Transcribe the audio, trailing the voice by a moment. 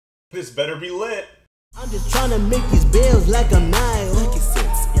This better be lit. I'm just trying to make these bills like I'm Nile.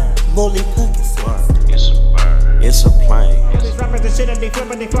 Rolling It's a bird. It's a plane. These rappers, they shit and they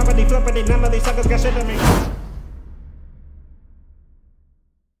flippin', they floppin', they flippin', they none of these suckers got shit to me.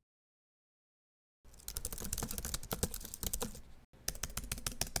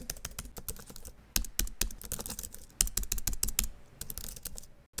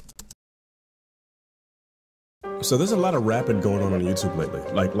 So there's a lot of rapping going on YouTube lately,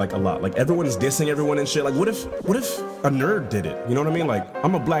 like a lot. Like everyone is dissing everyone and shit. Like what if a nerd did it? You know what I mean? Like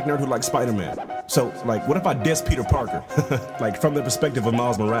I'm a black nerd who likes Spider-Man. So like what if I diss Peter Parker? Like from the perspective of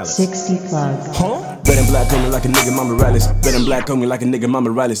Miles Morales. 60 plugs. Huh? Red and black on me like a nigga Mama Morales. Red and black on me like a nigga Mama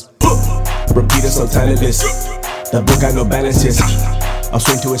Morales. Repeat it so talentless. That book got no balances. I'll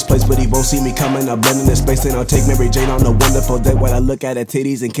swing to his place, but he won't see me coming. I'll blend in his space, and I'll take Mary Jane on a wonderful date while I look at her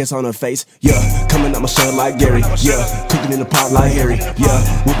titties and kiss on her face. Yeah, coming up my shell like Gary. Yeah, cooking in the pot like Harry. Yeah,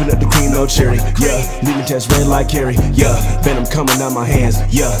 whipping up the cream, no cherry. Yeah, leaving test red like Carrie. Yeah, venom coming out my hands.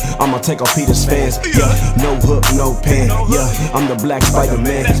 Yeah, I'ma take off Peter's fans. Yeah, no hook, no pan. Yeah, I'm the black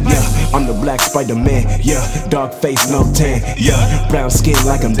Spider-Man. Yeah, I'm the black Spider-Man. Yeah, dark face, no tan. Yeah, brown skin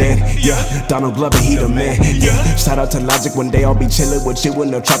like I'm Dan. Yeah, Donald Glover, he the man. Yeah, shout out to Logic, one day I'll be chilling with you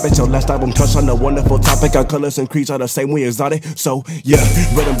in the tropics. Your last album touched on a wonderful topic. Our colors and creeds are the same, we exotic. So yeah,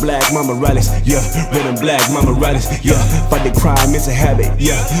 red and black, Mama Morales. Yeah, red and black, Mama Morales. Yeah, fighting crime, it's a habit.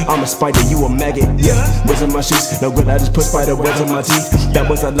 Yeah, I'm a spider, you a maggot. Yeah, webs in my sheets, no good, I just put spider webs in my teeth. That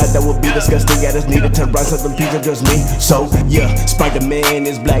was a lot that would be disgusting. I just needed to write something, please, just me. So yeah, Spider-Man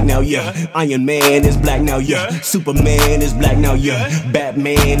is black now. Yeah, Iron Man is black now. Yeah, Superman is black now. Yeah,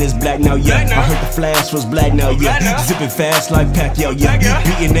 Batman is black now. Yeah, I heard the Flash was black now. Yeah, zipping fast like Pacquiao. Yeah,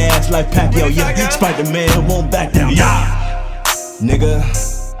 beating ass like Pacquiao. Yeah, Spider-Man won't back down. Yeah, nigga.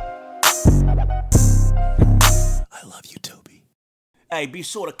 I love you, Toby. Hey, be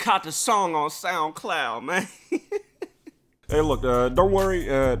sure to cop the song on SoundCloud, man. Hey, look, don't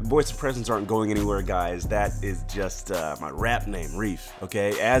worry, voice impressions aren't going anywhere, guys. That is just my rap name, Reef,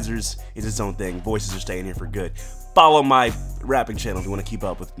 okay? Azers is its own thing. Voices are staying here for good. Follow my rapping channel if you want to keep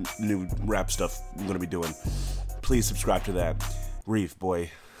up with new rap stuff I'm going to be doing. Please subscribe to that. Reef, boy.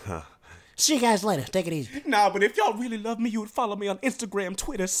 See you guys later. Take it easy. Nah, but if y'all really love me, you would follow me on Instagram,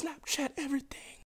 Twitter, Snapchat, everything.